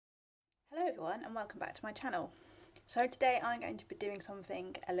everyone and welcome back to my channel. So today I'm going to be doing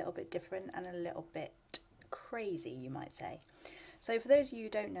something a little bit different and a little bit crazy, you might say. So for those of you who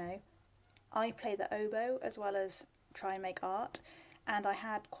don't know, I play the oboe as well as try and make art, and I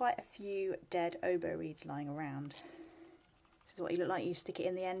had quite a few dead oboe reeds lying around. This is what you look like. You stick it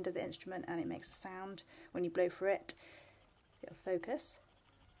in the end of the instrument and it makes a sound when you blow through it. It'll focus.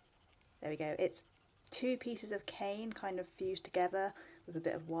 There we go. It's two pieces of cane kind of fused together with a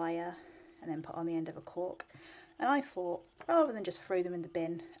bit of wire and then put on the end of a cork. And I thought, rather than just throw them in the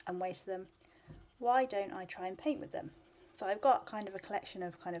bin and waste them, why don't I try and paint with them? So I've got kind of a collection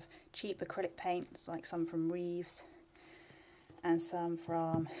of kind of cheap acrylic paints, like some from Reeves and some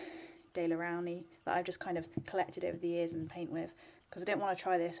from De La Rowney, that I've just kind of collected over the years and paint with, because I didn't want to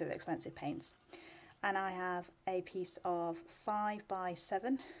try this with expensive paints. And I have a piece of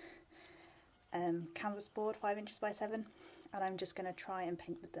 5x7 canvas board, 5 inches by 7, and I'm just going to try and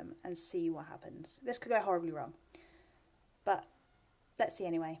paint with them and see what happens. This could go horribly wrong, but let's see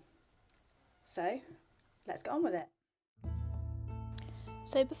anyway. So let's get on with it.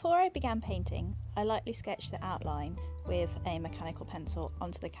 So before I began painting, I lightly sketched the outline with a mechanical pencil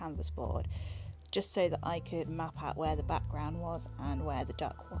onto the canvas board, just so that I could map out where the background was and where the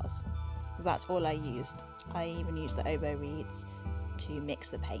duck was. That's all I used. I even used the Oboe Reeds to mix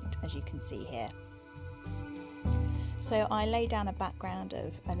the paint, as you can see here. So I laid down a background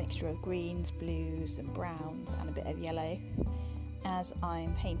of a mixture of greens, blues and browns and a bit of yellow, as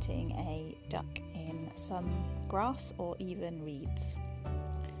I'm painting a duck in some grass or even reeds.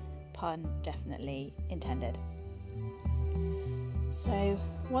 Pun definitely intended. So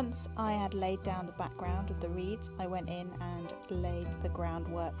once I had laid down the background of the reeds, I went in and laid the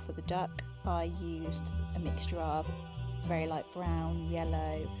groundwork for the duck. I used a mixture of very light brown,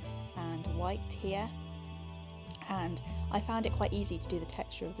 yellow and white here, and I found it quite easy to do the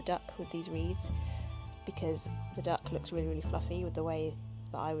texture of the duck with these reeds, because the duck looks really fluffy with the way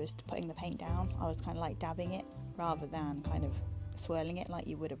that I was putting the paint down. I was kind of like dabbing it rather than kind of swirling it like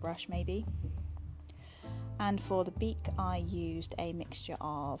you would a brush maybe. And for the beak I used a mixture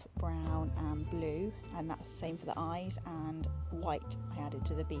of brown and blue, and that's the same for the eyes, and white I added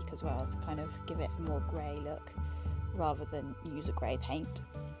to the beak as well to kind of give it a more grey look rather than use a grey paint.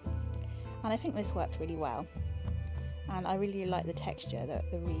 And I think this worked really well, and I really like the texture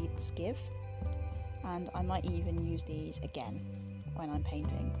that the reeds give, and I might even use these again when I'm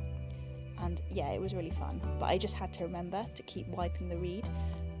painting. And yeah, it was really fun, but I just had to remember to keep wiping the reed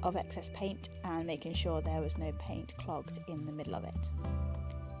of excess paint and making sure there was no paint clogged in the middle of it,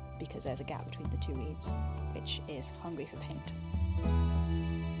 because there's a gap between the two reeds which is hungry for paint.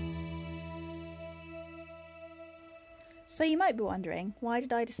 So you might be wondering, why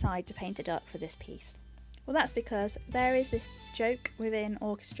did I decide to paint a duck for this piece? Well, that's because there is this joke within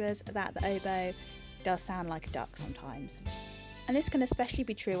orchestras that the oboe does sound like a duck sometimes. And this can especially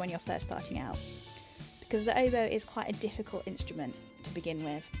be true when you're first starting out, because the oboe is quite a difficult instrument to begin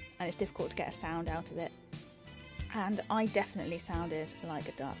with, and it's difficult to get a sound out of it. And I definitely sounded like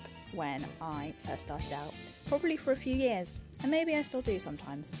a duck when I first started out, probably for a few years, and maybe I still do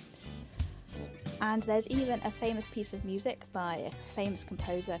sometimes. And there's even a famous piece of music by a famous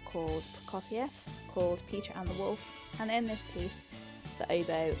composer called Prokofiev, called Peter and the Wolf, and in this piece the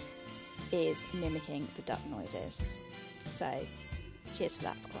oboe is mimicking the duck noises. So cheers for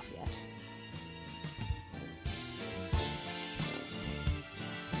that, Prokofiev.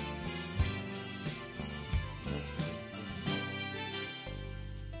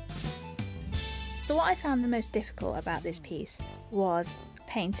 So what I found the most difficult about this piece was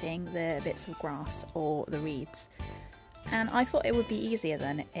painting the bits of grass or the reeds, and I thought it would be easier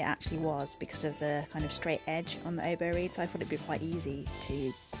than it actually was because of the kind of straight edge on the oboe reeds. I thought it'd be quite easy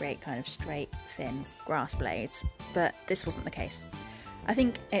to create kind of straight, thin grass blades, but this wasn't the case. I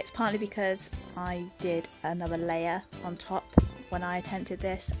think it's partly because I did another layer on top when I attempted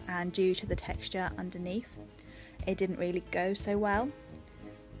this, and due to the texture underneath, it didn't really go so well.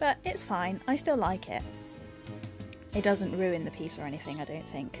 But it's fine, I still like it. It doesn't ruin the piece or anything, I don't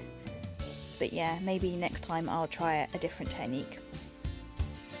think. But yeah, maybe next time I'll try a different technique.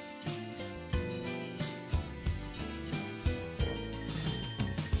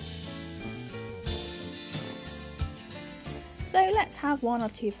 So let's have one or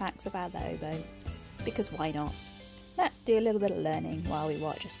two facts about the oboe, because why not? Let's do a little bit of learning while we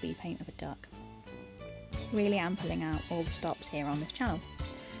watch a speed paint of a duck. Really am pulling out all the stops here on this channel.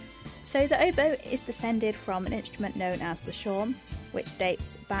 So the oboe is descended from an instrument known as the shawm, which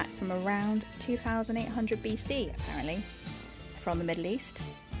dates back from around 2800 BC apparently, from the Middle East.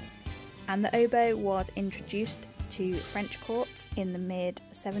 And the oboe was introduced to French courts in the mid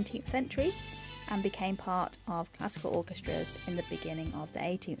 17th century and became part of classical orchestras in the beginning of the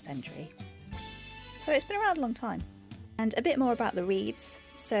 18th century. So it's been around a long time. And a bit more about the reeds.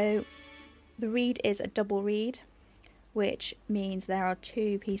 So the reed is a double reed, which means there are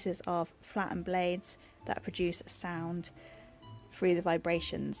two pieces of flattened blades that produce sound through the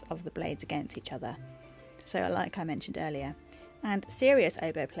vibrations of the blades against each other. So like I mentioned earlier. And serious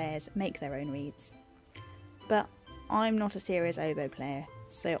oboe players make their own reeds. But I'm not a serious oboe player,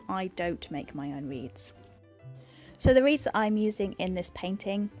 so I don't make my own reeds. So the reeds that I'm using in this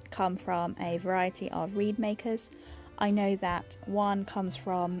painting come from a variety of reed makers. I know that one comes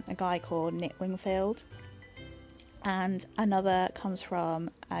from a guy called Nick Wingfield, and another comes from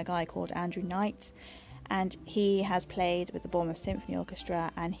a guy called Andrew Knight, and he has played with the Bournemouth Symphony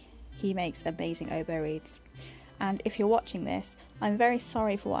Orchestra and he makes amazing oboe reeds. And if you're watching this, I'm very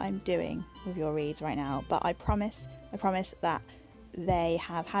sorry for what I'm doing with your reeds right now, but I promise that they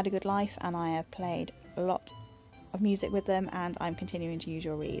have had a good life and I have played a lot of music with them and I'm continuing to use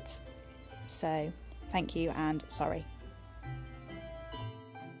your reeds. So thank you and sorry.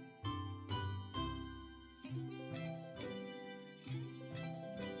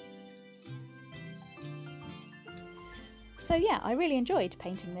 So yeah, I really enjoyed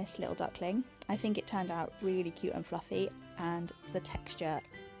painting this little duckling. I think it turned out really cute and fluffy, and the texture,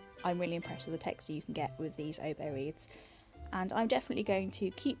 I'm really impressed with the texture you can get with these oboe reeds. And I'm definitely going to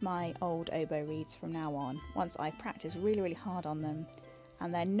keep my old oboe reeds from now on. Once I practice really hard on them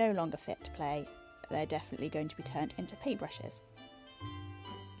and they're no longer fit to play, they're definitely going to be turned into paintbrushes.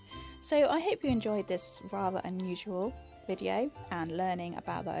 So I hope you enjoyed this rather unusual video and learning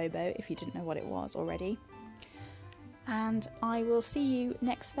about the oboe if you didn't know what it was already. And I will see you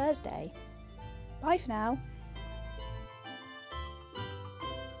next Thursday. Bye for now.